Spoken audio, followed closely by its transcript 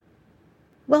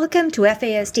Welcome to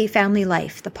FASD Family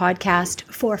Life, the podcast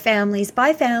for families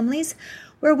by families,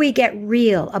 where we get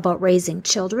real about raising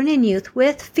children and youth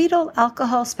with fetal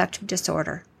alcohol spectrum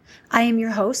disorder. I am your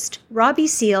host, Robbie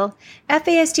Seal,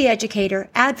 FASD educator,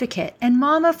 advocate, and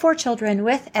mom of 4 children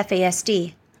with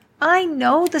FASD. I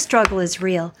know the struggle is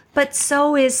real, but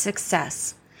so is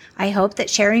success. I hope that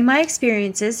sharing my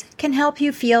experiences can help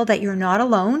you feel that you're not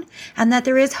alone and that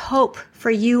there is hope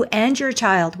for you and your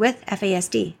child with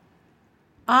FASD.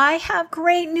 I have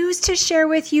great news to share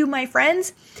with you, my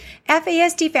friends.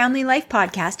 FASD Family Life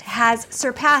Podcast has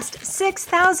surpassed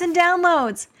 6,000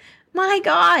 downloads. My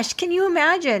gosh, can you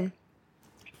imagine?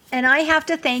 And I have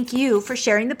to thank you for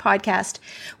sharing the podcast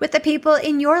with the people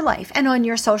in your life and on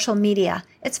your social media.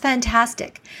 It's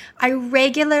fantastic. I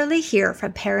regularly hear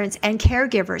from parents and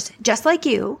caregivers just like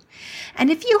you.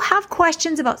 And if you have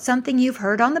questions about something you've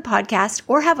heard on the podcast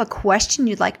or have a question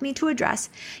you'd like me to address,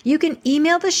 you can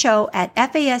email the show at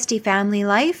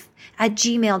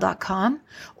fasdfamilylife@gmail.com,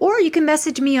 or you can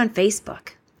message me on Facebook.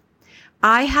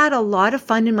 I had a lot of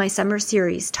fun in my summer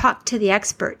series, Talk to the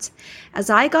Experts, as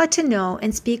I got to know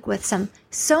and speak with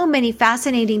so many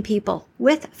fascinating people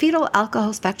with fetal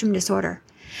alcohol spectrum disorder.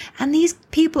 And these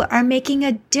people are making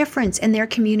a difference in their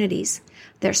communities.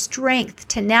 Their strength,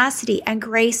 tenacity, and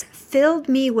grace filled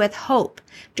me with hope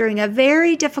during a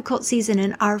very difficult season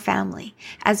in our family,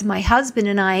 as my husband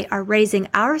and I are raising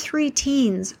our 3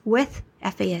 teens with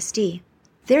FASD.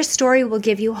 Their story will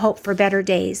give you hope for better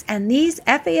days, and these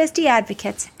FASD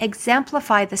advocates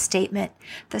exemplify the statement,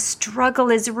 the struggle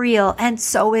is real and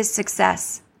so is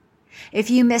success.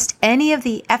 If you missed any of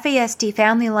the FASD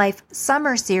Family Life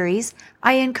Summer Series,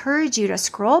 I encourage you to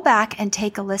scroll back and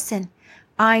take a listen.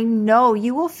 I know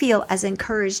you will feel as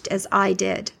encouraged as I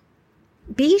did.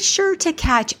 Be sure to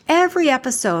catch every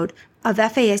episode of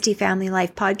FASD Family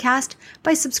Life Podcast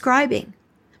by subscribing.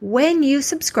 When you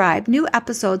subscribe, new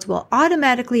episodes will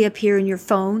automatically appear in your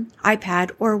phone,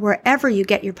 iPad, or wherever you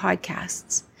get your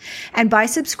podcasts. And by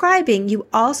subscribing, you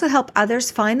also help others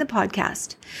find the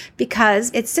podcast because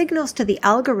it signals to the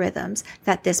algorithms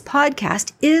that this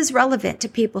podcast is relevant to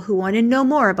people who want to know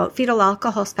more about fetal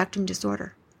alcohol spectrum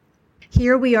disorder.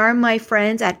 Here we are, my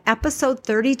friends, at episode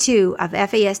 32 of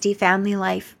FASD Family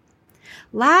Life.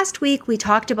 Last week, we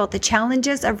talked about the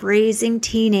challenges of raising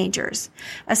teenagers,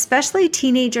 especially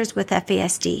teenagers with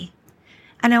FASD.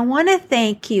 And I want to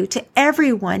thank you to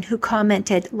everyone who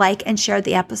commented, liked, and shared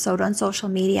the episode on social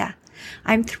media.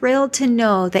 I'm thrilled to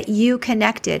know that you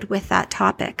connected with that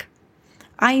topic.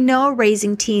 I know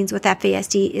raising teens with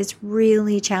FASD is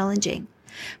really challenging.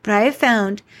 But I have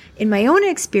found in my own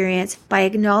experience, by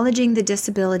acknowledging the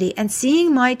disability and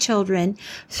seeing my children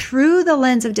through the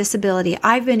lens of disability,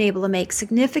 I've been able to make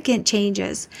significant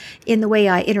changes in the way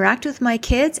I interact with my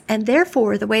kids and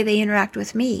therefore the way they interact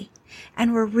with me.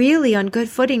 And we're really on good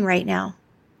footing right now.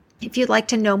 If you'd like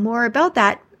to know more about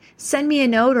that, send me a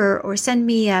note or send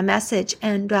me a message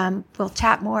and we'll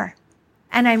chat more.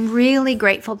 And I'm really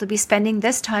grateful to be spending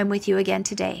this time with you again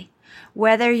today.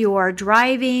 Whether you're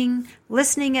driving,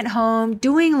 listening at home,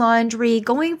 doing laundry,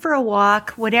 going for a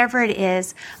walk, whatever it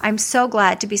is, I'm so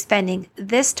glad to be spending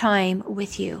this time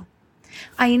with you.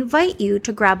 I invite you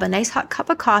to grab a nice hot cup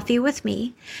of coffee with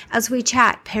me as we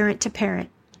chat parent to parent.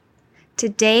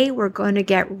 Today, we're going to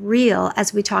get real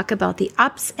as we talk about the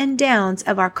ups and downs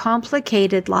of our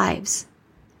complicated lives.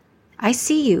 I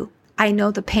see you. I know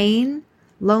the pain,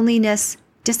 loneliness,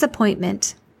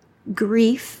 disappointment,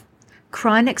 grief,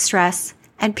 chronic stress,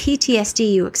 and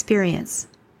PTSD you experience.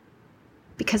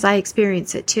 Because I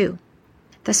experience it too.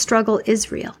 The struggle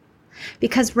is real.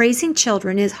 Because raising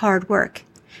children is hard work.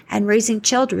 And raising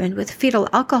children with fetal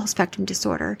alcohol spectrum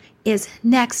disorder is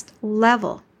next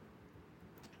level.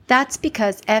 That's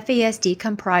because FASD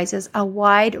comprises a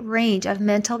wide range of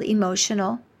mental,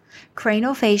 emotional,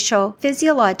 craniofacial,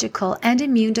 physiological, and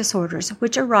immune disorders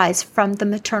which arise from the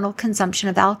maternal consumption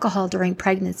of alcohol during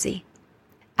pregnancy.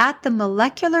 At the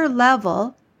molecular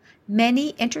level,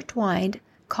 many intertwined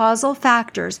causal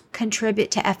factors contribute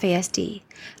to FASD,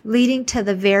 leading to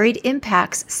the varied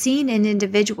impacts seen in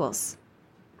individuals.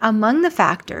 Among the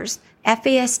factors,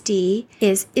 FASD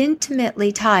is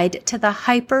intimately tied to the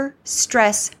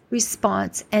hyper-stress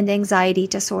response and anxiety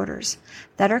disorders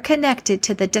that are connected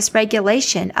to the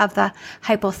dysregulation of the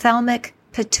hypothalamic,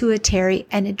 pituitary,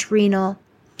 and adrenal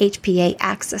HPA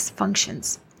axis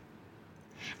functions.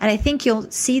 And I think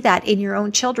you'll see that in your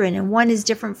own children, and one is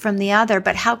different from the other,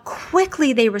 but how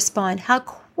quickly they respond, how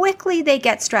quickly they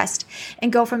get stressed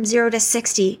and go from 0 to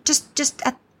 60, just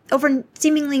over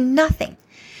seemingly nothing.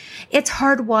 It's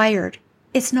hardwired.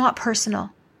 It's not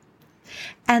personal.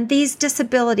 And these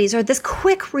disabilities, or this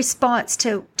quick response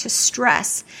to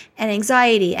stress and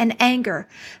anxiety and anger,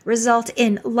 result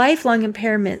in lifelong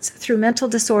impairments through mental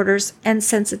disorders and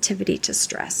sensitivity to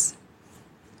stress.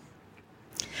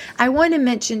 I want to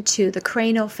mention too the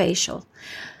craniofacial.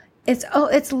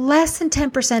 It's less than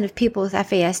 10% of people with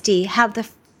FASD have the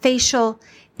facial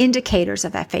indicators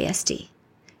of FASD.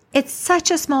 It's such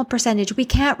a small percentage. We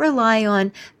can't rely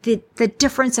on the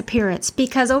difference appearance,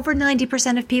 because over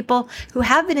 90% of people who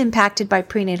have been impacted by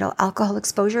prenatal alcohol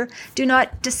exposure do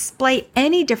not display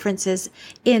any differences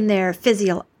in their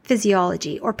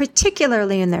physiology, or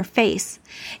particularly in their face.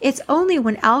 It's only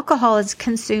when alcohol is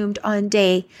consumed on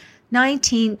day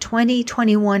 19, 20,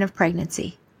 21 of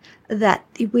pregnancy that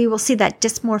we will see that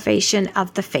dysmorphation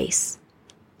of the face.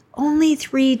 Only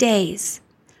 3 days.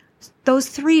 Those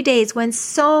 3 days when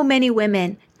so many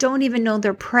women don't even know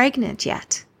they're pregnant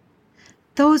yet.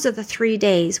 Those are the 3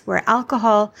 days where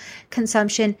alcohol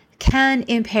consumption can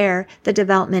impair the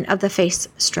development of the face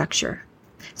structure.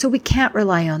 So we can't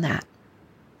rely on that.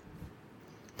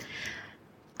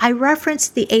 I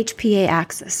referenced the HPA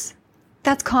axis.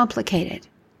 That's complicated.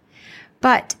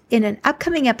 But in an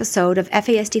upcoming episode of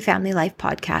FASD Family Life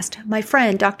podcast, my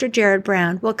friend Dr. Jared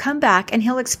Brown will come back and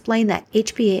he'll explain that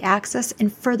HPA axis in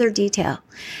further detail.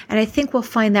 And I think we'll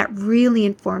find that really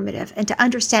informative, and to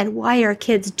understand why our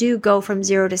kids do go from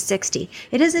 0 to 60.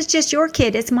 It isn't just your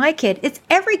kid, it's my kid. It's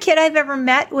every kid I've ever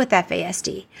met with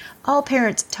FASD. All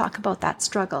parents talk about that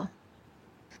struggle.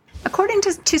 According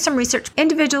to some research,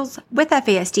 individuals with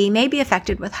FASD may be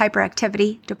affected with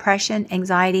hyperactivity, depression,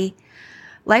 anxiety,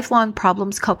 lifelong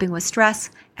problems coping with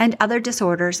stress, and other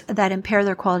disorders that impair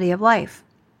their quality of life.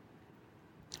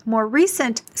 More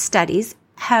recent studies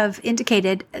have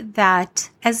indicated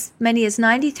that as many as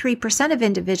 93% of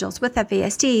individuals with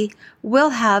FASD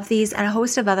will have these and a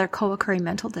host of other co-occurring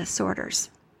mental disorders,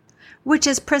 which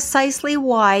is precisely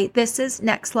why this is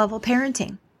next level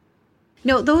parenting.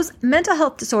 No, those mental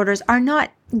health disorders are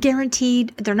not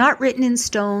guaranteed. They're not written in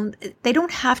stone. They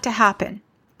don't have to happen.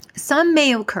 Some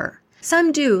may occur.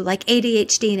 Some do, like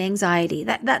ADHD and anxiety.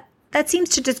 That seems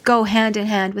to just go hand in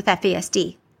hand with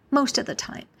FASD most of the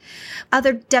time.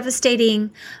 Other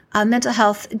devastating mental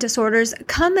health disorders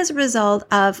come as a result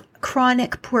of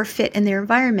chronic poor fit in their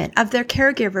environment, of their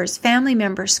caregivers, family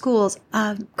members, schools,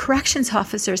 corrections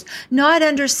officers, not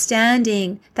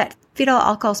understanding that fetal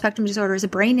alcohol spectrum disorder is a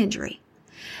brain injury.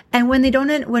 And when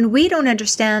we don't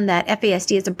understand that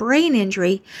FASD is a brain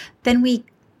injury, then we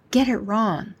get it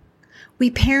wrong. We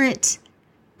parent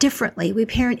differently. We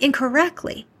parent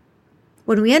incorrectly.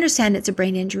 When we understand it's a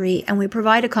brain injury and we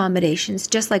provide accommodations,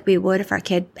 just like we would if our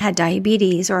kid had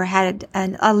diabetes or had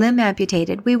a limb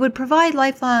amputated, we would provide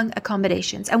lifelong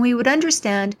accommodations, and we would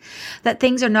understand that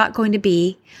things are not going to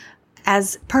be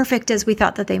as perfect as we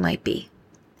thought that they might be,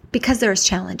 because there's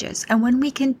challenges. And when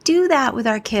we can do that with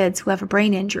our kids who have a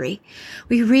brain injury,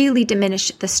 we really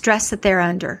diminish the stress that they're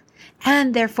under,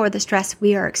 and therefore the stress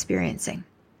we are experiencing.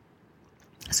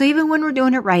 So even when we're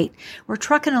doing it right, we're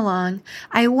trucking along,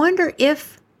 I wonder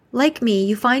if, like me,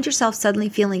 you find yourself suddenly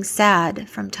feeling sad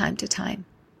from time to time.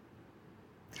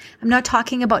 I'm not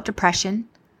talking about depression,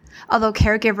 although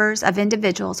caregivers of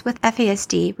individuals with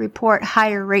FASD report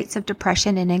higher rates of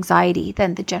depression and anxiety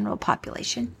than the general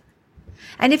population.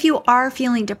 And if you are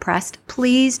feeling depressed,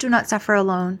 please do not suffer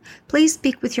alone. Please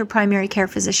speak with your primary care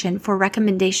physician for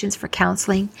recommendations for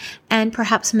counseling and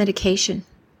perhaps medication.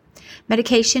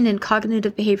 Medication and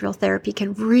cognitive behavioral therapy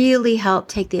can really help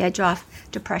take the edge off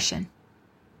depression.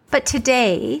 But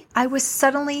today, I was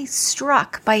suddenly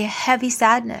struck by a heavy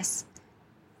sadness.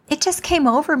 It just came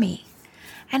over me,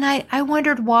 and I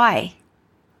wondered why.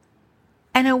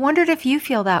 And I wondered if you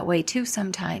feel that way too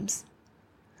sometimes.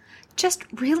 Just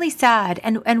really sad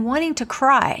and wanting to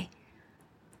cry.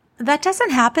 That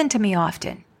doesn't happen to me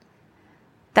often,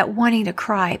 that wanting to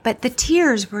cry, but the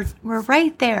tears were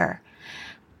right there.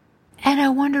 And I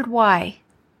wondered why.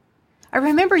 I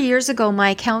remember years ago,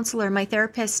 my counselor, my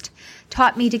therapist,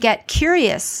 taught me to get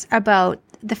curious about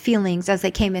the feelings as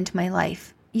they came into my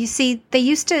life. You see, they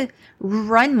used to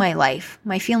run my life.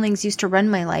 My feelings used to run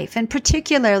my life, and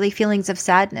particularly feelings of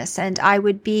sadness. And I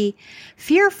would be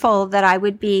fearful that I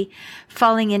would be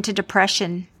falling into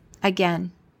depression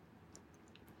again.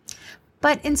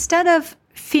 But instead of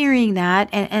fearing that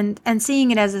and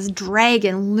seeing it as this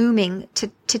dragon looming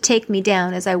to take me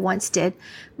down as I once did,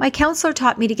 my counselor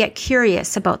taught me to get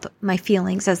curious about my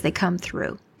feelings as they come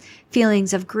through.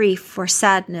 Feelings of grief or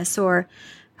sadness or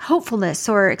hopefulness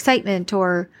or excitement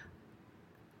or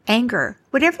anger,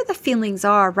 whatever the feelings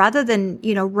are, rather than,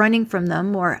 running from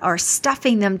them or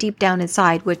stuffing them deep down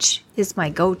inside, which is my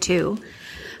go-to.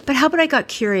 But how about I got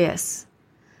curious?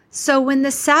 So when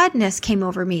the sadness came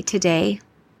over me today,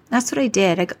 that's what I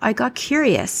did. I got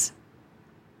curious.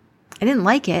 I didn't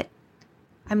like it.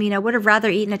 I mean, I would have rather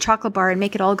eaten a chocolate bar and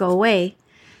make it all go away,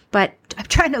 but I'm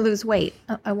trying to lose weight.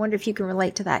 I wonder if you can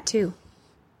relate to that too.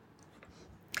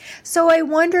 So I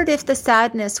wondered if the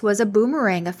sadness was a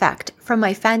boomerang effect from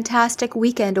my fantastic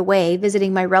weekend away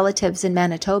visiting my relatives in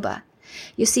Manitoba.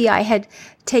 You see, I had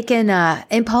taken an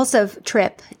impulsive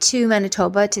trip to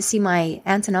Manitoba to see my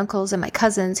aunts and uncles and my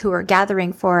cousins who were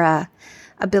gathering for a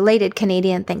belated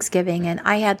Canadian Thanksgiving, and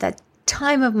I had the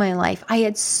time of my life. I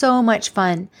had so much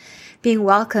fun being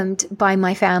welcomed by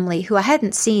my family, who I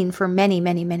hadn't seen for many,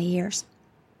 many, many years.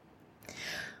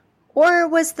 Or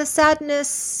was the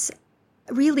sadness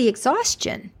really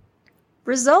exhaustion,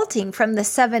 resulting from the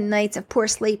 7 nights of poor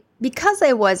sleep because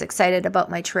I was excited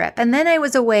about my trip, and then I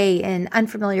was away in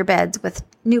unfamiliar beds with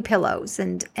new pillows,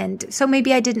 and so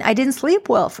maybe I didn't sleep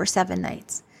well for 7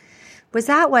 nights. Was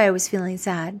that why I was feeling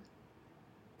sad?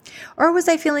 Or was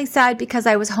I feeling sad because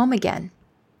I was home again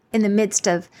in the midst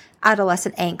of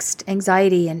adolescent angst,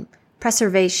 anxiety, and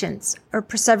perseverations,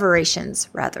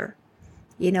 rather?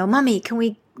 You know, Mommy, can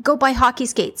we go buy hockey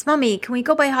skates? Mommy, can we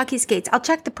go buy hockey skates? I'll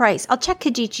check the price. I'll check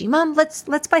Kijiji. Mom,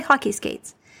 let's buy hockey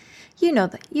skates. You know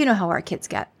how our kids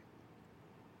get.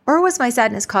 Or was my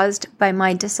sadness caused by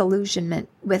my disillusionment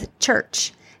with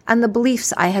church and the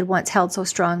beliefs I had once held so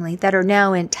strongly that are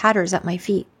now in tatters at my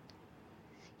feet?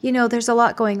 You know, there's a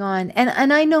lot going on.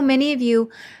 And I know many of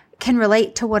you can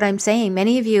relate to what I'm saying.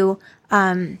 Many of you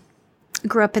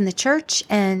grew up in the church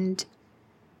and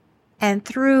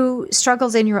through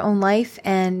struggles in your own life,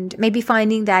 and maybe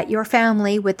finding that your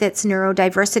family with its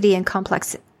neurodiversity and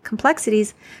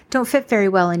complexities don't fit very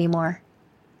well anymore.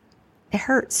 It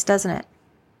hurts, doesn't it?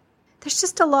 There's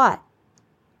just a lot.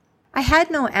 I had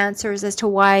no answers as to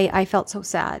why I felt so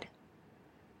sad,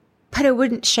 but it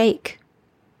wouldn't shake.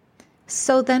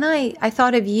 So then I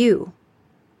thought of you.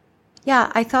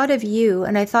 Yeah, I thought of you,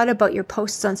 and I thought about your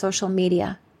posts on social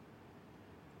media,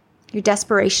 your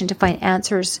desperation to find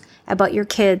answers about your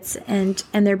kids and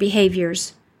their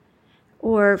behaviors,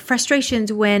 or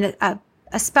frustrations when a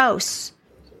spouse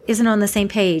isn't on the same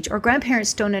page, or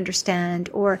grandparents don't understand,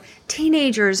 or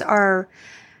teenagers are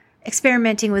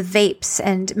experimenting with vapes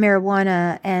and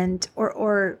marijuana, and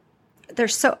or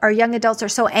our young adults are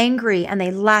so angry and they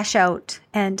lash out.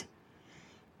 And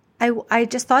I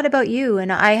just thought about you,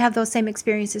 and I have those same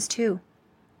experiences too.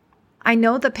 I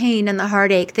know the pain and the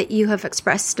heartache that you have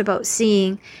expressed about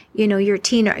seeing, your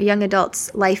teen or young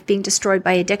adult's life being destroyed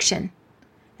by addiction.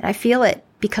 And I feel it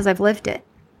because I've lived it.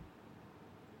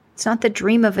 It's not the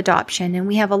dream of adoption, and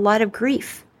we have a lot of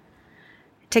grief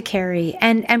to carry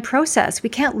and process. We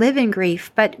can't live in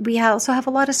grief, but we also have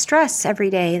a lot of stress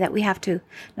every day that we have to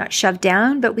not shove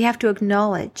down, but we have to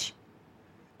acknowledge.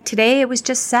 Today, it was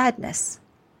just sadness.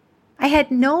 I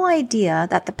had no idea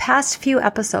that the past few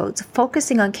episodes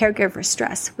focusing on caregiver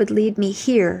stress would lead me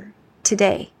here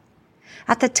today.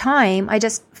 At the time, I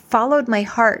just followed my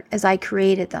heart as I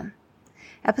created them.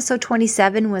 Episode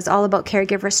 27 was all about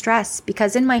caregiver stress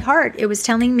because in my heart, it was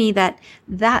telling me that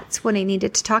that's what I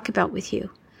needed to talk about with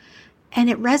you. And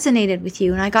it resonated with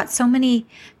you. And I got so many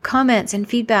comments and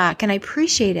feedback, and I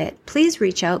appreciate it. Please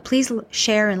reach out. Please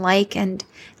share and like and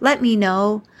let me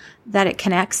know that it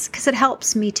connects, because it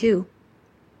helps me too.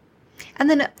 And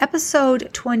then episode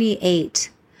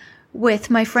 28 with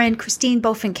my friend Christine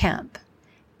Boffenkamp.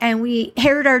 And we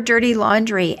aired our dirty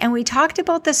laundry, and we talked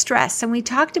about the stress, and we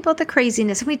talked about the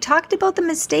craziness, and we talked about the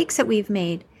mistakes that we've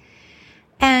made.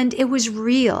 And it was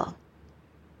real.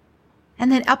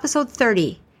 And then episode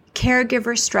 30,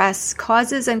 Caregiver Stress,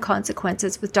 Causes and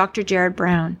Consequences with Dr. Jared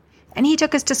Brown. And he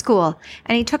took us to school,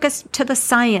 and he took us to the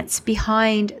science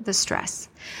behind the stress,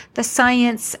 the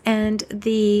science and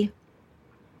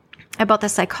about the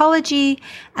psychology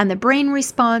and the brain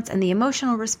response and the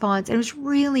emotional response. It was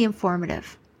really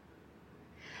informative.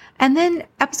 And then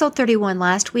episode 31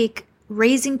 last week,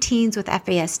 Raising Teens with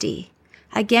FASD.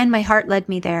 Again, my heart led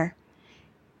me there.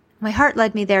 My heart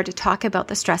led me there to talk about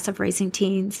the stress of raising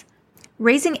teens.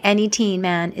 Raising any teen,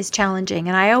 man, is challenging.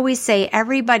 And I always say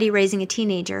everybody raising a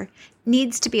teenager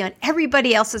needs to be on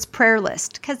everybody else's prayer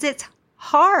list because it's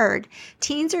hard.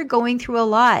 Teens are going through a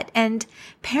lot. And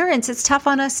parents, it's tough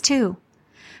on us too.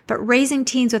 But raising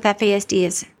teens with FASD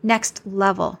is next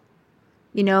level.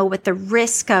 With the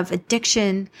risk of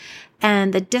addiction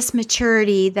and the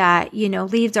dysmaturity that,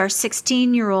 leaves our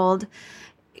 16-year-old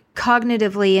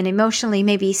cognitively and emotionally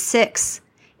maybe 6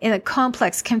 in a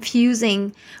complex,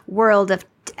 confusing world of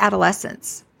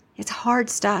adolescence. It's hard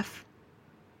stuff.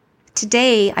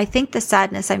 Today, I think the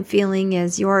sadness I'm feeling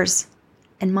is yours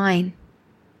and mine.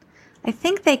 I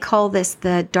think they call this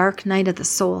the dark night of the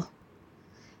soul.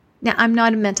 Now, I'm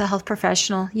not a mental health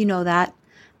professional, you know that,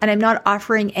 and I'm not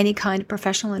offering any kind of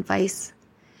professional advice.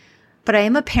 But I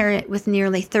am a parent with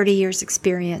nearly 30 years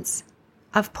experience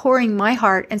of pouring my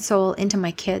heart and soul into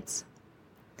my kids.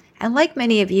 And like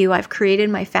many of you, I've created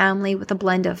my family with a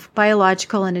blend of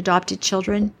biological and adopted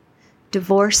children,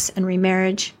 divorce and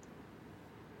remarriage.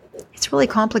 It's really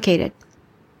complicated.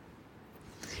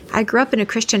 I grew up in a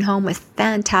Christian home with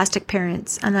fantastic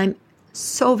parents, and I'm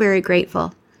so very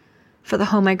grateful for the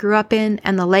home I grew up in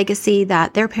and the legacy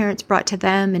that their parents brought to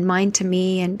them and mine to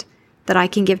me and that I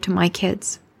can give to my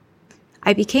kids.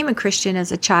 I became a Christian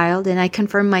as a child, and I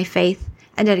confirmed my faith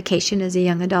and dedication as a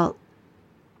young adult.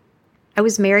 I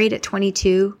was married at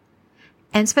 22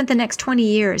 and spent the next 20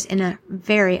 years in a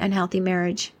very unhealthy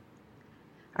marriage.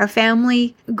 Our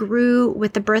family grew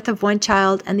with the birth of one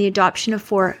child and the adoption of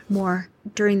 4 more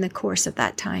during the course of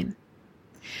that time.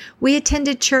 We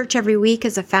attended church every week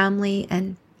as a family,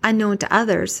 and unknown to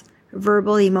others,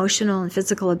 verbal, emotional, and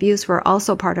physical abuse were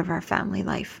also part of our family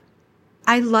life.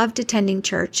 I loved attending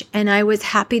church, and I was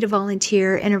happy to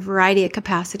volunteer in a variety of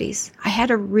capacities. I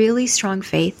had a really strong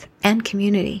faith and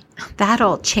community. That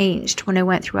all changed when I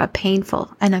went through a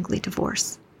painful and ugly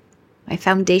divorce. My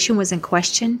foundation was in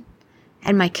question,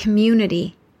 and my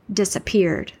community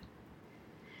disappeared.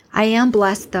 I am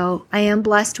blessed, though. I am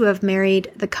blessed to have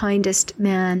married the kindest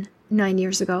man 9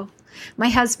 years ago. My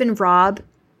husband, Rob,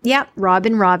 Rob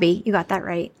and Robbie, you got that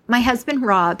right. My husband,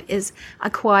 Rob, is a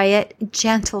quiet,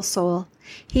 gentle soul.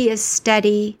 He is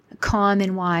steady, calm,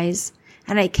 and wise,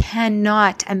 and I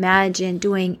cannot imagine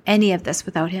doing any of this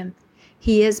without him.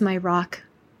 He is my rock.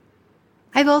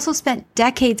 I've also spent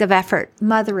decades of effort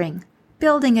mothering,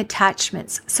 building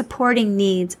attachments, supporting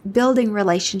needs, building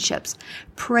relationships,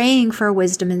 praying for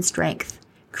wisdom and strength,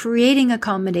 creating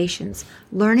accommodations,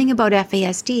 learning about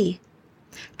FASD,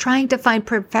 trying to find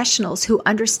professionals who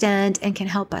understand and can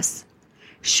help us,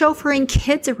 chauffeuring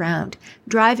kids around,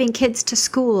 driving kids to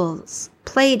schools,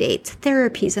 play dates,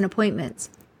 therapies, and appointments,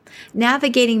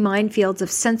 navigating minefields of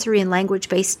sensory and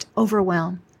language-based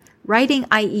overwhelm, writing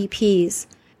IEPs,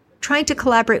 trying to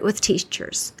collaborate with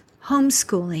teachers,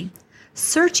 homeschooling,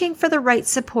 searching for the right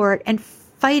support, and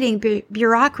fighting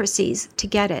bureaucracies to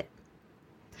get it.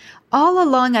 All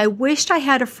along, I wished I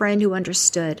had a friend who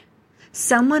understood,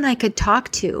 someone I could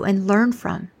talk to and learn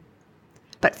from.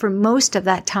 But for most of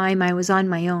that time, I was on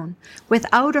my own,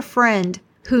 without a friend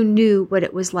who knew what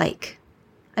it was like,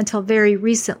 until very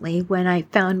recently when I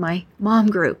found my mom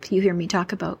group you hear me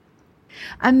talk about.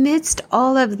 Amidst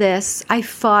all of this, I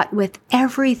fought with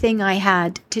everything I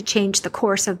had to change the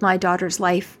course of my daughter's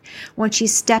life when she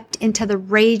stepped into the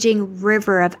raging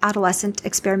river of adolescent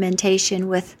experimentation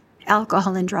with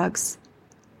alcohol and drugs.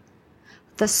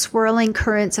 The swirling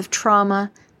currents of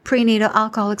trauma, prenatal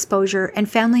alcohol exposure, and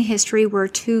family history were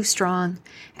too strong,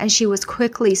 and she was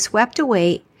quickly swept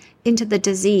away into the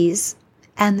disease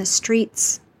and the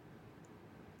streets.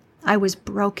 I was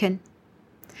broken.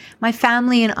 My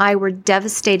family and I were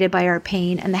devastated by our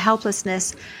pain and the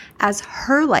helplessness as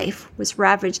her life was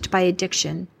ravaged by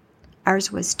addiction.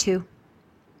 Ours was too.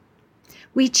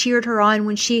 We cheered her on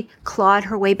when she clawed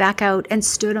her way back out and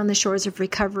stood on the shores of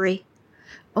recovery,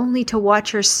 only to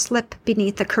watch her slip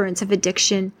beneath the currents of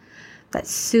addiction that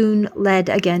soon led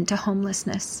again to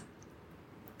homelessness.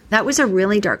 That was a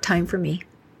really dark time for me,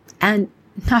 and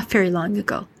not very long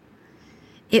ago.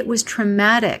 It was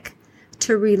traumatic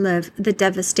to relive the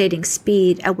devastating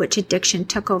speed at which addiction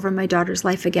took over my daughter's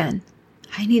life again.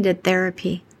 I needed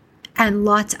therapy, and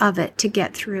lots of it to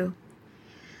get through.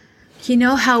 You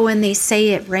know how when they say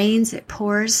it rains, it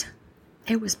pours?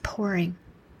 It was pouring.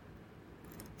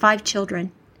 5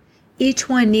 children, each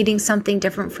one needing something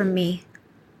different from me,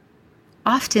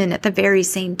 often at the very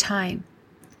same time.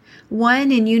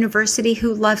 One in university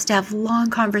who loves to have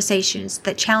long conversations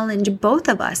that challenge both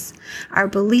of us, our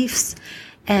beliefs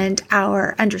and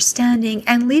our understanding,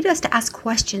 and lead us to ask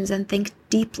questions and think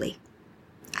deeply.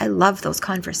 I love those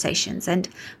conversations, and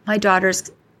my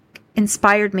daughters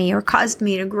inspired me or caused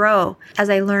me to grow as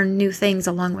I learned new things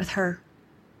along with her.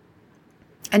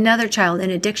 Another child in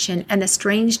addiction and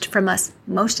estranged from us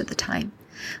most of the time,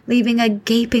 leaving a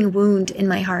gaping wound in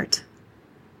my heart.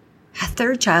 A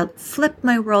third child flipped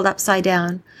my world upside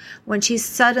down when she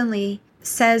suddenly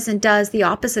says and does the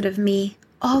opposite of me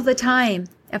all the time.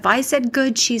 If I said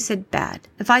good, she said bad.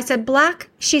 If I said black,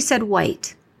 she said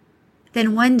white.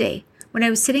 Then one day, when I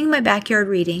was sitting in my backyard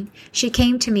reading, she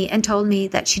came to me and told me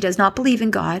that she does not believe in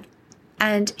God,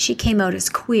 and she came out as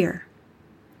queer.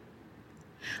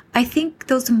 I think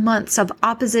those months of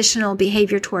oppositional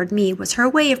behavior toward me was her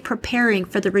way of preparing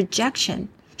for the rejection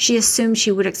she assumed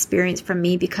she would experience from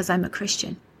me because I'm a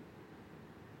Christian.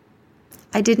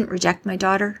 I didn't reject my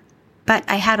daughter, but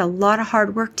I had a lot of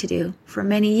hard work to do for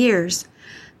many years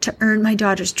to earn my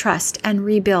daughter's trust and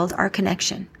rebuild our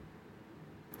connection.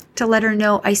 To let her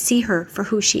know I see her for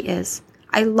who she is.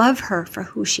 I love her for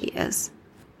who she is.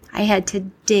 I had to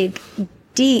dig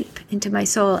deep into my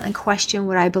soul and question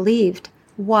what I believed,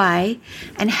 why,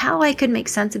 and how I could make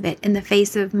sense of it in the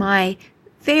face of my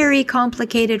very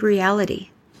complicated reality.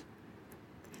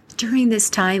 During this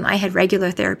time, I had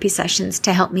regular therapy sessions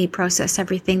to help me process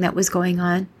everything that was going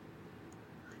on.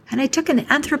 And I took an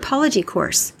anthropology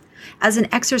course as an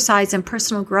exercise in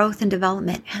personal growth and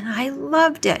development, and I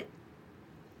loved it.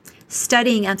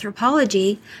 Studying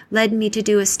anthropology led me to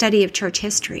do a study of church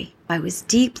history. I was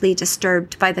deeply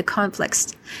disturbed by the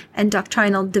conflicts and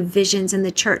doctrinal divisions in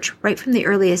the church right from the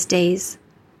earliest days.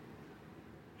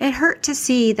 It hurt to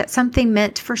see that something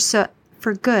meant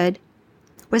for good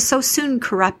was so soon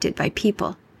corrupted by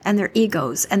people and their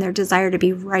egos and their desire to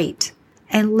be right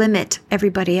and limit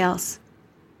everybody else.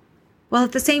 Well,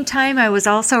 at the same time, I was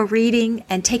also reading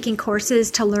and taking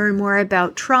courses to learn more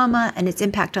about trauma and its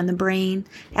impact on the brain,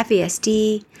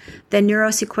 FASD, the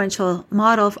neurosequential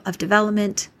model of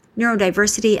development,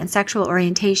 neurodiversity, and sexual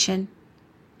orientation.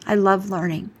 I love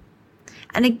learning.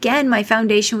 And again, my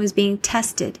foundation was being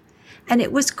tested, and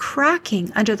it was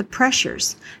cracking under the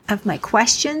pressures of my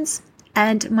questions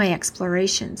and my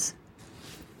explorations.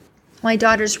 My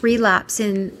daughter's relapse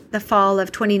in the fall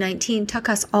of 2019 took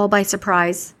us all by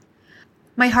surprise.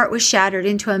 My heart was shattered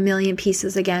into a million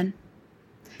pieces again.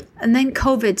 And then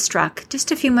COVID struck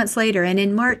just a few months later, and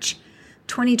in March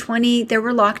 2020, there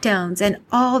were lockdowns and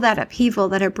all that upheaval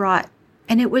that it brought.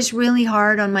 And it was really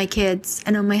hard on my kids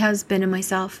and on my husband and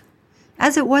myself,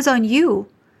 as it was on you.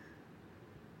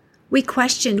 We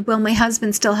questioned, will my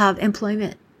husband still have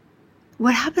employment?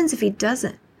 What happens if he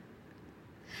doesn't?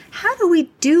 How do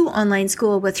we do online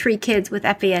school with 3 kids with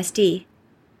FASD?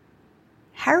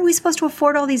 How are we supposed to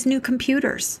afford all these new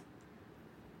computers?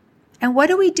 And what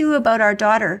do we do about our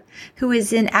daughter who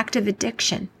is in active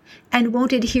addiction and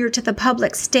won't adhere to the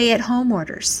public stay-at-home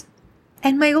orders?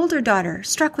 And my older daughter,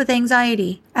 struck with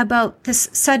anxiety about this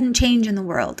sudden change in the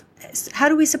world. How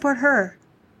do we support her?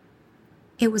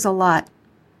 It was a lot.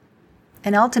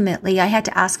 And ultimately, I had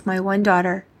to ask my one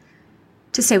daughter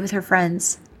to stay with her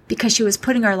friends because she was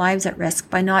putting our lives at risk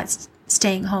by not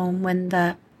staying home when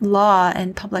the law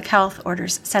and public health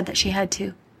orders said that she had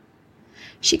to.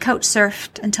 She couch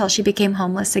surfed until she became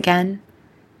homeless again.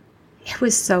 It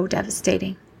was so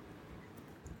devastating.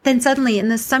 Then suddenly, in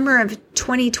the summer of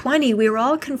 2020, we were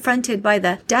all confronted by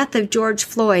the death of George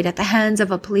Floyd at the hands of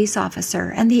a police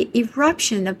officer and the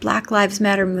eruption of Black Lives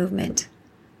Matter movement.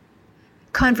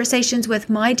 Conversations with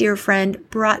my dear friend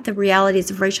brought the realities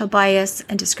of racial bias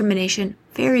and discrimination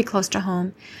very close to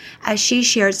home as she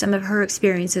shared some of her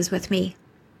experiences with me.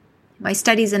 My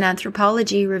studies in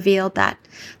anthropology revealed that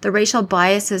the racial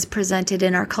biases presented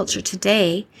in our culture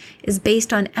today is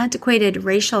based on antiquated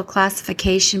racial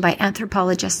classification by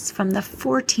anthropologists from the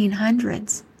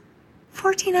 1400s.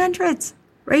 1400s!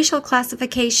 Racial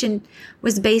classification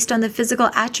was based on the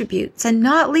physical attributes, and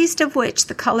not least of which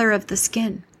the color of the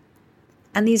skin.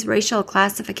 And these racial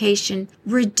classification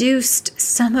reduced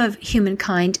some of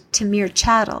humankind to mere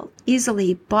chattel,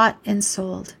 easily bought and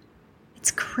sold.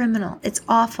 It's criminal. It's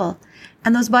awful.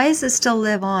 And those biases still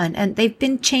live on, and they've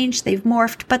been changed, they've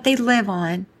morphed, but they live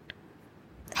on.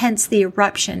 Hence the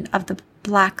eruption of the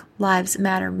Black Lives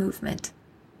Matter movement.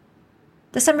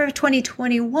 The summer of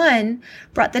 2021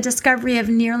 brought the discovery of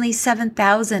nearly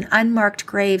 7,000 unmarked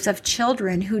graves of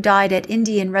children who died at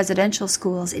Indian residential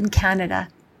schools in Canada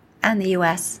and the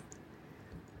US.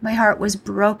 My heart was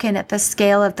broken at the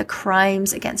scale of the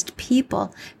crimes against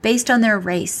people based on their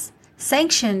race,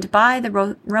 sanctioned by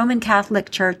the Roman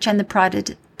Catholic Church and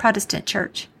the Protestant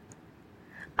Church.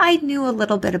 I knew a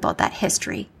little bit about that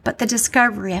history, but the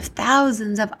discovery of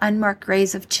thousands of unmarked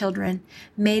graves of children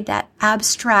made that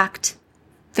abstract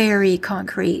very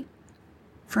concrete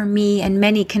for me and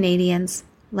many Canadians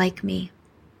like me.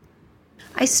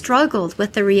 I struggled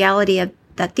with the reality of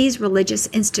that these religious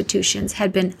institutions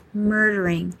had been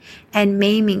murdering and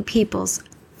maiming peoples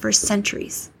for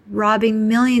centuries, robbing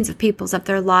millions of peoples of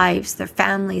their lives, their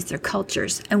families, their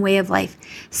cultures, and way of life,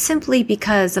 simply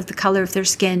because of the color of their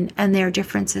skin and their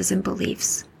differences in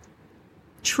beliefs.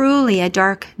 Truly a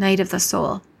dark night of the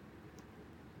soul.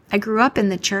 I grew up in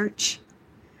the church,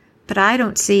 but I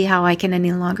don't see how I can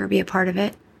any longer be a part of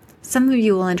it. Some of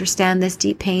you will understand this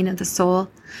deep pain of the soul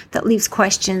that leaves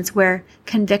questions where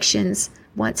convictions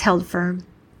once held firm.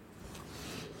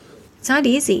 It's not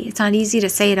easy. It's not easy to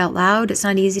say it out loud. It's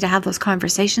not easy to have those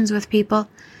conversations with people.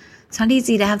 It's not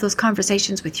easy to have those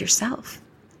conversations with yourself.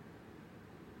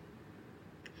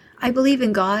 I believe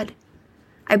in God.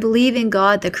 I believe in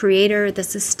God, the creator, the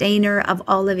sustainer of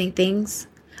all living things.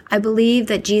 I believe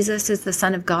that Jesus is the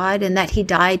Son of God and that he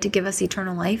died to give us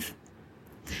eternal life.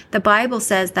 The Bible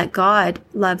says that God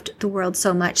loved the world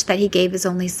so much that he gave his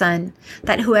only Son,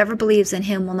 that whoever believes in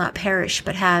him will not perish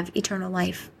but have eternal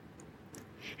life.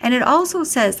 And it also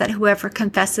says that whoever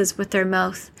confesses with their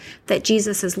mouth that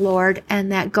Jesus is Lord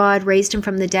and that God raised him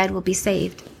from the dead will be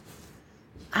saved.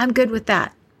 I'm good with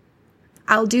that.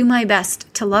 I'll do my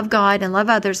best to love God and love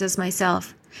others as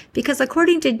myself, because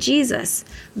according to Jesus,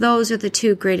 those are the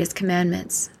two greatest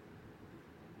commandments.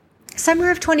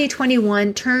 Summer of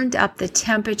 2021 turned up the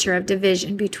temperature of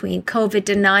division between COVID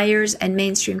deniers and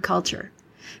mainstream culture,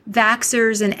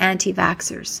 vaxxers and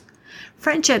anti-vaxxers.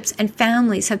 Friendships and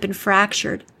families have been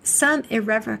fractured, some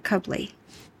irrevocably.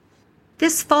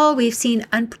 This fall, we've seen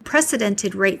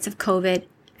unprecedented rates of COVID,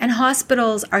 and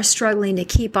hospitals are struggling to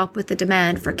keep up with the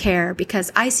demand for care because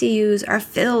ICUs are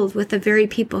filled with the very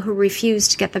people who refuse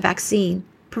to get the vaccine,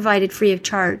 provided free of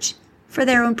charge, for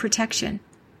their own protection.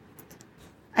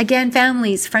 Again,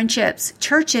 families, friendships,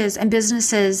 churches and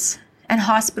businesses and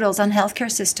hospitals and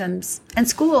healthcare systems and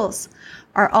schools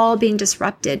are all being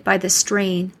disrupted by the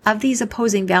strain of these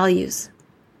opposing values.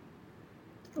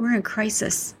 We're in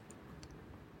crisis.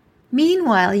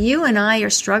 Meanwhile, you and I are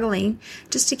struggling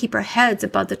just to keep our heads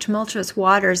above the tumultuous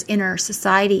waters in our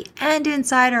society and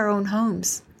inside our own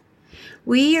homes.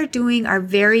 We are doing our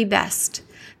very best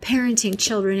parenting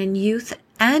children and youth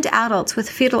and adults with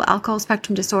fetal alcohol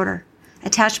spectrum disorder,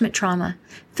 attachment trauma,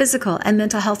 physical and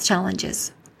mental health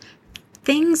challenges.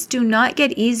 Things do not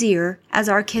get easier as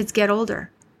our kids get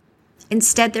older.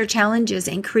 Instead, their challenges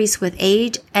increase with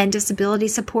age and disability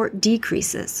support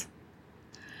decreases.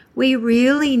 We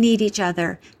really need each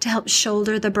other to help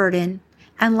shoulder the burden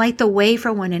and light the way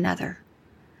for one another.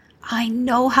 I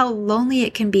know how lonely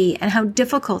it can be and how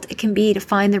difficult it can be to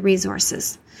find the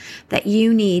resources that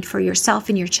you need for yourself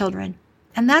and your children.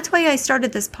 And that's why I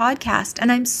started this podcast,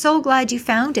 and I'm so glad you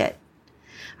found it.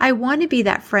 I want to be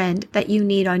that friend that you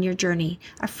need on your journey,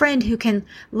 a friend who can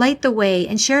light the way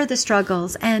and share the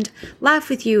struggles and laugh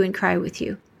with you and cry with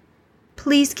you.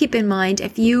 Please keep in mind,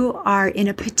 if you are in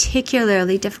a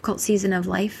particularly difficult season of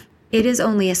life, it is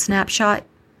only a snapshot.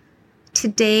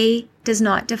 Today does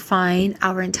not define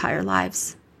our entire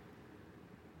lives.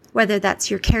 Whether that's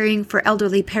you're caring for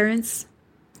elderly parents,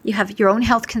 you have your own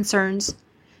health concerns,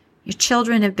 your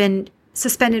children have been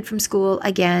suspended from school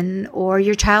again, or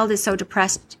your child is so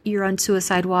depressed you're on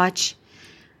suicide watch,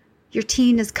 your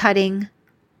teen is cutting,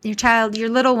 your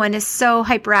little one is so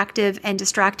hyperactive and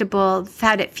distractible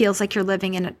that it feels like you're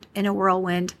living in a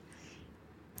whirlwind.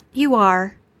 You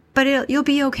are, but you'll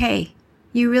be okay.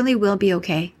 You really will be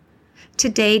okay.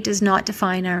 Today does not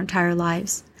define our entire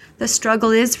lives. The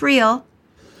struggle is real,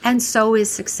 and so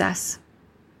is success.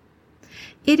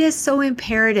 It is so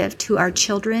imperative to our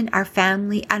children, our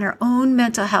family, and our own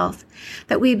mental health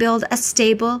that we build a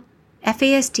stable,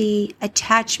 FASD,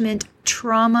 attachment,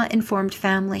 trauma-informed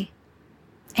family.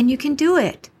 And you can do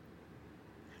it.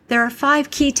 There are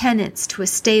 5 key tenets to a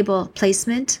stable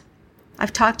placement.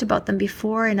 I've talked about them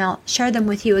before, and I'll share them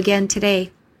with you again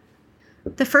today.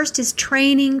 The first is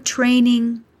training,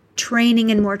 training,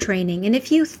 training, and more training. And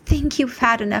if you think you've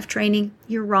had enough training,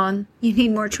 you're wrong. You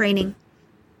need more training.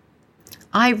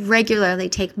 I regularly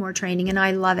take more training, and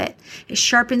I love it. It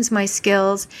sharpens my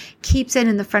skills, keeps it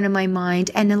in the front of my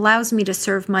mind, and allows me to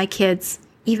serve my kids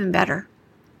even better.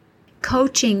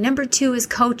 Coaching. Number 2 is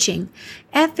coaching.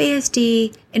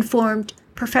 FASD informed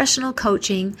professional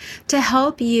coaching to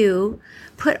help you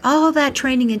put all that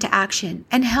training into action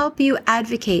and help you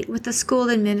advocate with the school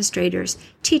administrators,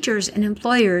 teachers, and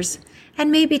employers,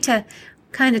 and maybe to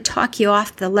kind of talk you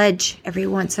off the ledge every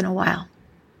once in a while.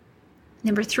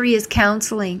 Number 3 is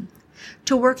counseling,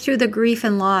 to work through the grief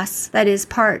and loss that is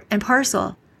part and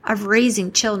parcel of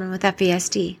raising children with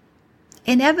FASD.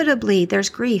 Inevitably, there's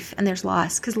grief and there's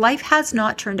loss because life has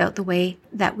not turned out the way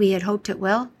that we had hoped it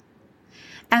will.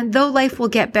 And though life will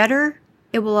get better,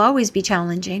 it will always be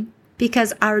challenging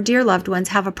because our dear loved ones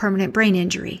have a permanent brain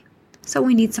injury. So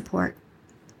we need support.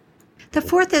 The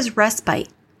 4th is respite.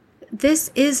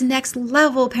 This is next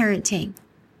level parenting.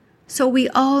 So we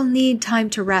all need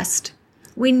time to rest.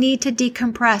 We need to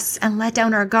decompress and let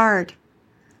down our guard.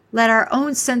 Let our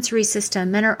own sensory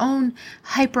system and our own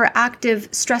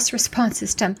hyperactive stress response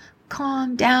system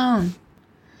calm down.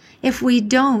 If we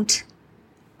don't,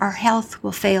 our health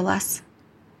will fail us.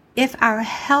 If our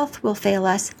health will fail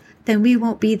us, then we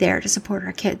won't be there to support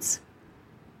our kids.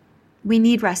 We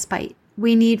need respite.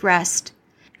 We need rest.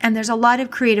 And there's a lot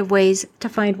of creative ways to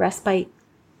find respite.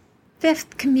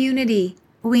 Fifth, community.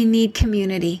 We need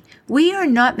community. We are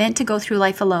not meant to go through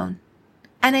life alone.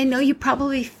 And I know you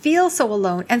probably feel so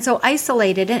alone and so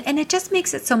isolated, and it just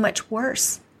makes it so much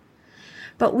worse.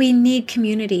 But we need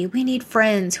community. We need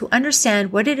friends who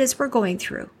understand what it is we're going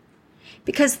through,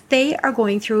 because they are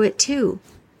going through it too.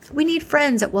 We need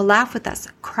friends that will laugh with us,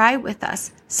 cry with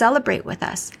us, celebrate with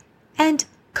us, and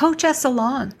coach us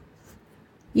along.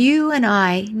 You and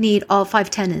I need all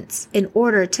 5 tenets in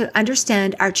order to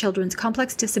understand our children's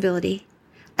complex disability,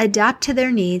 adapt to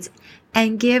their needs,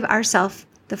 and give ourselves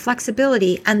the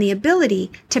flexibility and the ability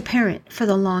to parent for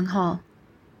the long haul.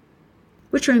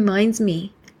 Which reminds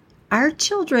me, our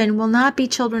children will not be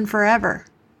children forever,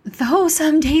 though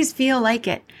some days feel like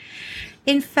it.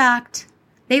 In fact,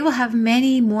 they will have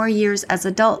many more years as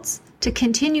adults to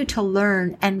continue to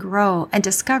learn and grow and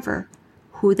discover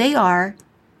who they are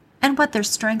and what their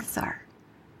strengths are.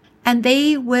 And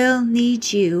they will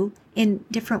need you in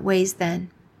different ways then.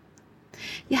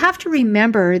 You have to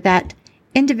remember that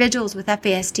individuals with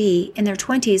FASD in their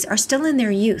 20s are still in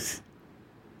their youth.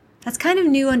 That's kind of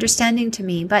new understanding to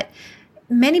me, but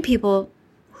many people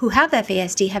who have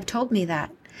FASD have told me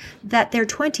that their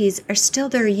 20s are still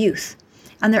their youth,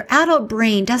 and their adult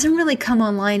brain doesn't really come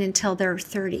online until they're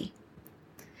 30.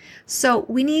 So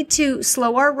we need to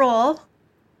slow our roll,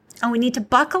 and we need to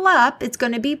buckle up. It's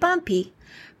going to be bumpy.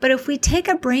 But if we take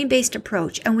a brain-based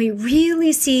approach and we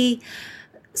really see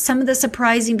some of the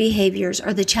surprising behaviors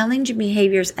or the challenging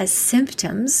behaviors as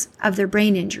symptoms of their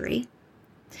brain injury,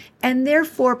 and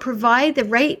therefore provide the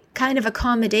right kind of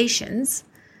accommodations,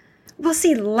 we'll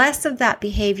see less of that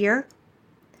behavior.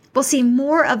 We'll see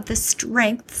more of the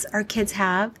strengths our kids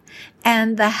have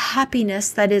and the happiness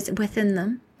that is within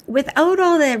them without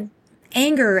all the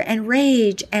anger and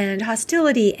rage and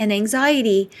hostility and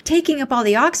anxiety taking up all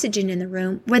the oxygen in the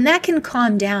room. When that can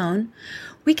calm down,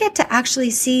 we get to actually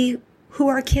see who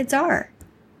our kids are,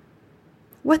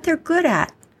 what they're good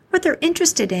at, what they're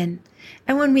interested in.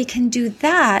 And when we can do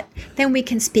that, then we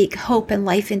can speak hope and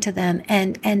life into them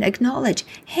and acknowledge,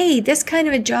 hey, this kind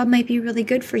of a job might be really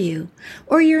good for you.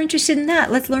 Or you're interested in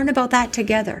that. Let's learn about that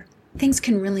together. Things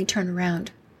can really turn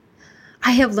around.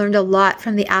 I have learned a lot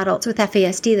from the adults with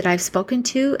FASD that I've spoken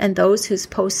to and those whose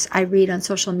posts I read on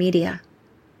social media.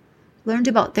 Learned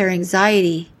about their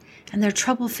anxiety and their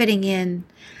trouble fitting in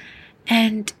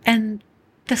and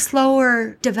the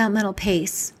slower developmental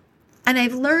pace. And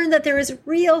I've learned that there is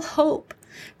real hope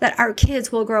that our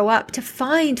kids will grow up to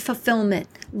find fulfillment,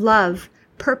 love,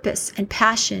 purpose, and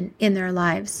passion in their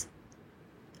lives.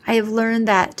 I have learned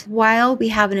that while we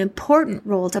have an important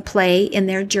role to play in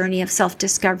their journey of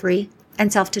self-discovery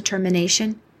and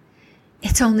self-determination,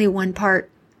 it's only one part.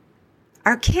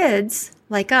 Our kids,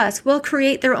 like us, will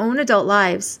create their own adult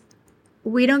lives.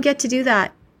 We don't get to do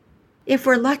that. If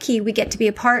we're lucky, we get to be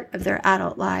a part of their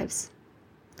adult lives.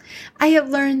 I have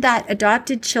learned that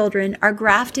adopted children are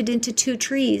grafted into 2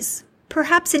 trees,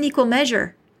 perhaps in equal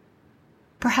measure,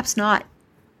 perhaps not.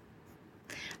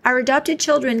 Our adopted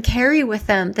children carry with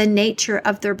them the nature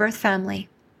of their birth family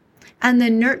and the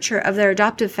nurture of their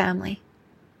adoptive family.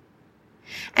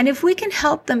 And if we can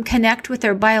help them connect with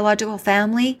their biological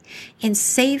family in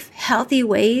safe, healthy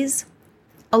ways,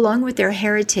 along with their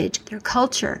heritage, their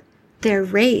culture, their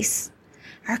race,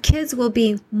 our kids will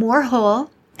be more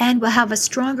whole and will have a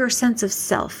stronger sense of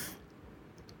self.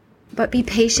 But be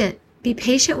patient. Be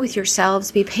patient with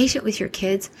yourselves. Be patient with your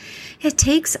kids. It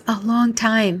takes a long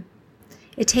time.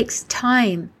 It takes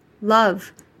time,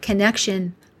 love,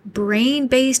 connection,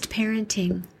 brain-based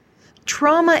parenting,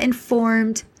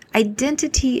 trauma-informed,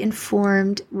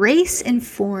 identity-informed,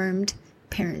 race-informed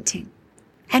parenting.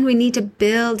 And we need to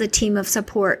build a team of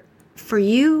support for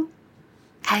you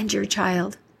and your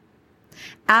child.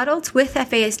 Adults with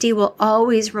FASD will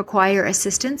always require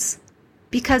assistance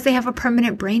because they have a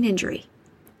permanent brain injury.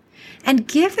 And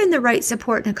given the right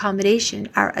support and accommodation,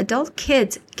 our adult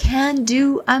kids can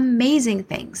do amazing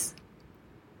things.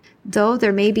 Though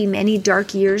there may be many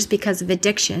dark years because of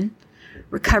addiction,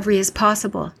 recovery is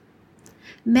possible.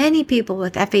 Many people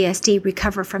with FASD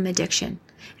recover from addiction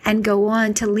and go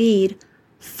on to lead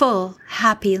full,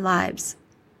 happy lives.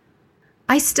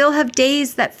 I still have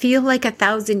days that feel like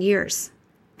 1,000 years.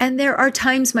 And there are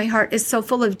times my heart is so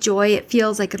full of joy it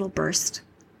feels like it'll burst.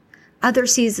 Other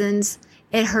seasons,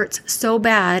 it hurts so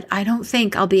bad I don't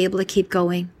think I'll be able to keep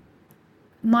going.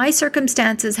 My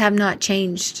circumstances have not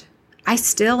changed. I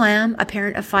still am a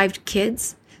parent of 5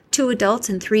 kids, 2 adults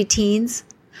and 3 teens,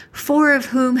 4 of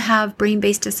whom have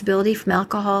brain-based disability from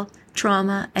alcohol,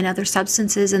 trauma, and other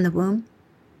substances in the womb.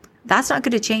 That's not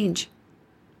going to change.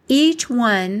 Each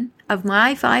one of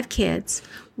my 5 kids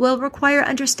will require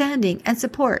understanding and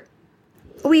support.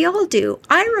 We all do.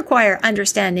 I require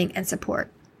understanding and support.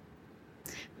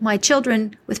 My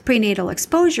children with prenatal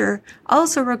exposure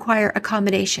also require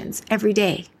accommodations every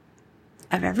day,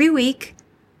 of every week,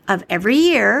 of every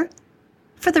year,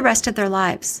 for the rest of their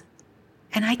lives.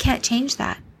 And I can't change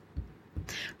that.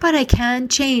 But I can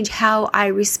change how I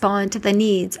respond to the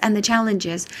needs and the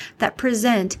challenges that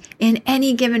present in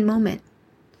any given moment.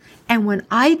 And when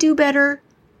I do better,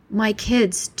 my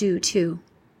kids do too.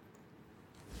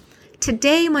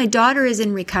 Today, my daughter is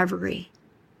in recovery.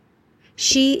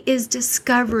 She is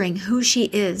discovering who she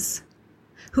is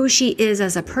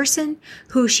as a person,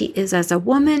 who she is as a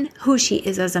woman, who she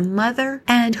is as a mother,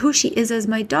 and who she is as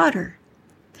my daughter.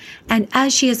 And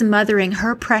as she is mothering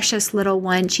her precious little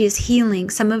one, she is healing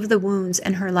some of the wounds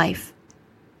in her life.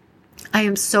 I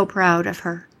am so proud of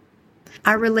her.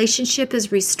 Our relationship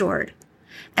is restored,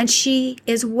 and she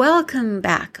is welcomed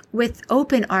back with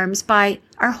open arms by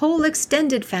our whole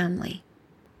extended family.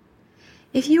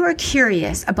 If you are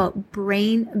curious about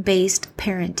brain-based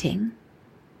parenting,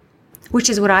 which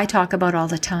is what I talk about all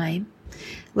the time,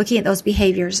 looking at those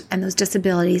behaviors and those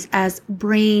disabilities as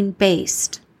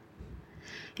brain-based.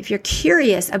 If you're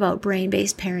curious about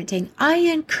brain-based parenting, I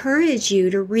encourage you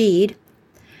to read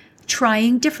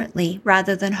Trying Differently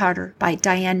Rather Than Harder by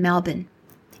Diane Melvin.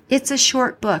 It's a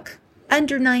short book,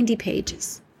 under 90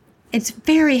 pages. It's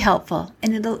very helpful,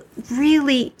 and it'll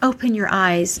really open your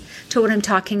eyes to what I'm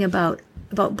talking about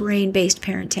brain-based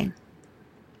parenting.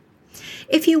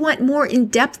 If you want more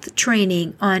in-depth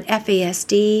training on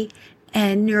FASD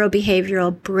and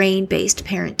neurobehavioral brain-based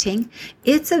parenting,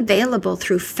 it's available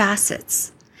through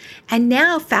Facets. And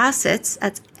now Facets,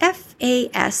 that's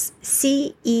FASCETS,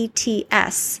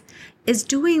 is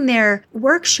doing their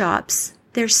workshops,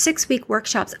 their 6-week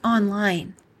workshops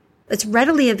online. It's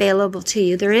readily available to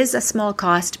you. There is a small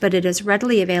cost, but it is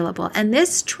readily available. And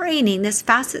this training, this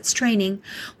Facets training,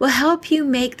 will help you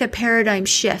make the paradigm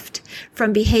shift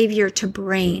from behavior to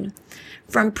brain,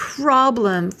 from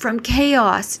problem, from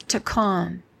chaos to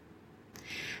calm.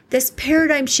 This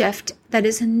paradigm shift that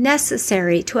is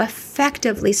necessary to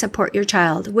effectively support your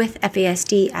child with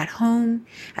FASD at home,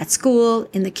 at school,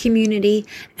 in the community,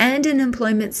 and in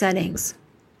employment settings.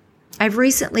 I've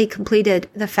recently completed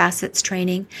the Facets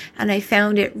training, and I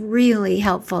found it really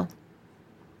helpful.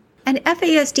 An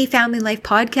FASD Family Life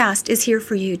podcast is here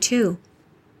for you too.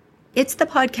 It's the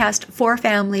podcast for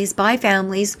families, by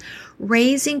families,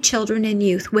 raising children and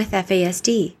youth with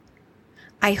FASD.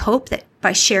 I hope that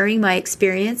by sharing my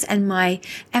experience and my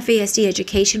FASD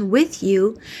education with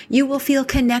you, you will feel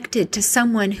connected to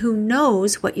someone who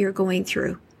knows what you're going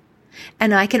through.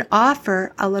 And I can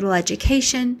offer a little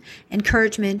education,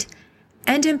 encouragement,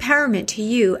 and empowerment to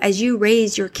you as you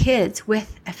raise your kids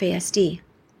with FASD.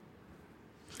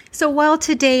 So while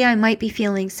today I might be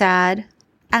feeling sad,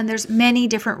 and there's many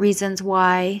different reasons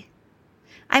why,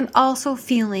 I'm also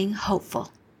feeling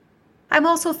hopeful. I'm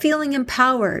also feeling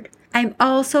empowered. I'm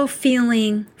also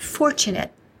feeling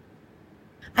fortunate.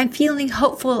 I'm feeling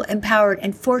hopeful, empowered,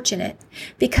 and fortunate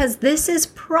because this is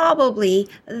probably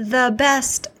the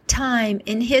best time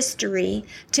in history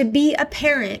to be a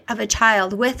parent of a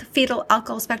child with fetal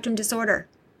alcohol spectrum disorder.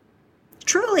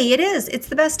 Truly, it is. It's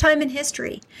the best time in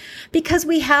history because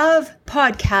we have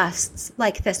podcasts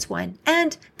like this one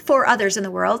and 4 others in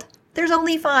the world. There's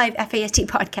only 5 FASD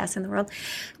podcasts in the world.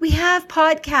 We have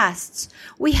podcasts.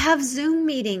 We have Zoom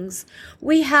meetings.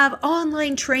 We have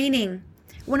online training.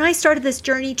 When I started this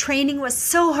journey, training was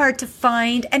so hard to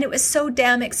find and it was so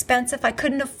damn expensive I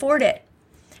couldn't afford it.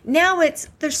 Now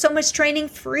there's so much training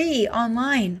free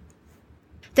online.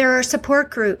 There are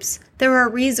support groups. There are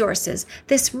resources.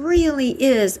 This really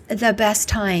is the best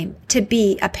time to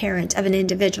be a parent of an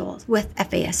individual with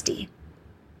FASD.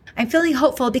 I'm feeling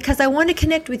hopeful because I want to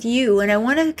connect with you and I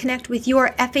want to connect with your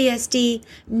FASD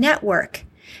network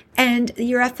and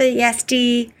your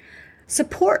FASD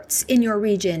supports in your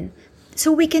region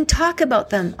so we can talk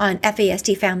about them on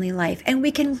FASD Family Life and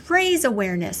we can raise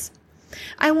awareness.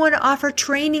 I want to offer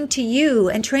training to you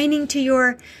and training to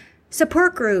your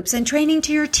support groups and training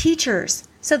to your teachers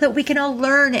so that we can all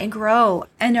learn and grow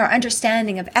in our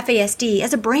understanding of FASD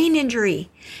as a brain injury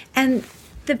and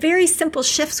the very simple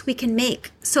shifts we can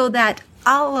make so that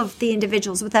all of the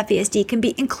individuals with FASD can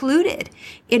be included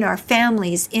in our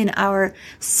families, in our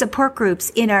support groups,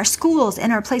 in our schools,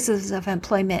 in our places of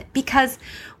employment. Because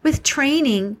with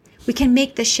training, we can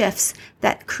make the shifts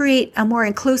that create a more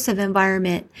inclusive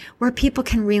environment where people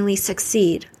can really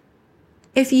succeed.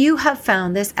 If you have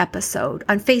found this episode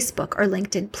on Facebook or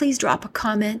LinkedIn, please drop a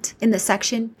comment in the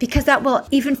section because that will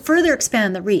even further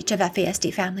expand the reach of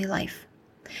FASD Family Life.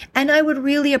 And I would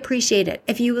really appreciate it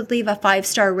if you would leave a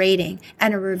 5-star rating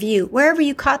and a review wherever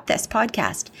you caught this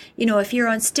podcast. If you're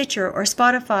on Stitcher or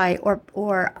Spotify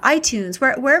or iTunes,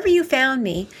 wherever you found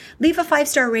me, leave a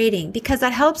 5-star rating because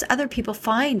that helps other people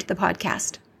find the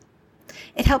podcast.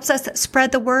 It helps us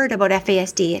spread the word about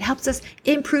FASD. It helps us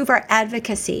improve our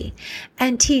advocacy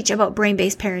and teach about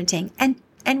brain-based parenting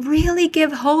and really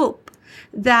give hope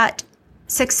that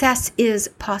success is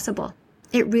possible.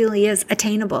 It really is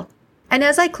attainable. And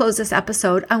as I close this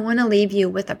episode, I want to leave you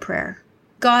with a prayer.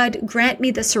 God, grant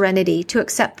me the serenity to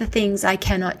accept the things I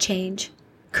cannot change,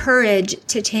 courage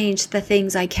to change the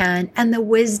things I can, and the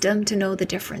wisdom to know the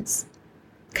difference.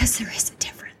 Because there is a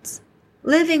difference.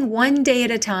 Living one day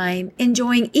at a time,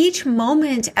 enjoying each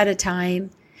moment at a time,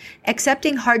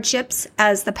 accepting hardships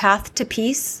as the path to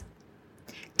peace,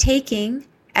 taking,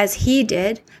 as He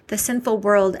did, the sinful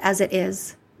world as it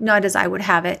is, not as I would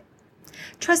have it.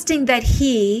 Trusting that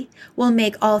He will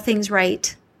make all things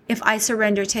right if I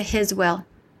surrender to His will,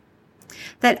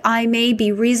 that I may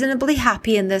be reasonably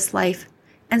happy in this life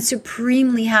and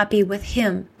supremely happy with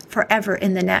Him forever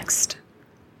in the next.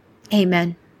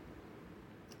 Amen.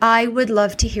 I would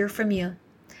love to hear from you.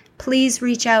 Please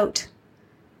reach out.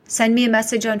 Send me a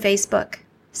message on Facebook.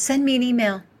 Send me an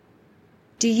email.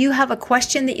 Do you have a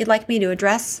question that you'd like me to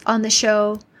address on the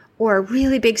show, or a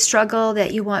really big struggle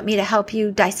that you want me to help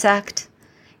you dissect?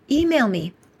 Email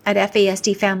me at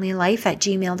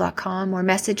fasdfamilylife@gmail.com or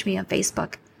message me on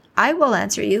Facebook. I will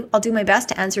answer you. I'll do my best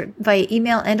to answer it via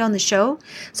email and on the show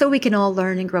so we can all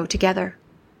learn and grow together.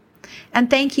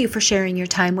 And thank you for sharing your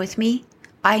time with me.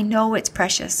 I know it's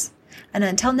precious. And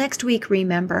until next week,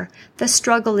 remember, the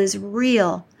struggle is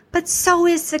real, but so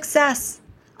is success.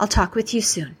 I'll talk with you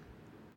soon.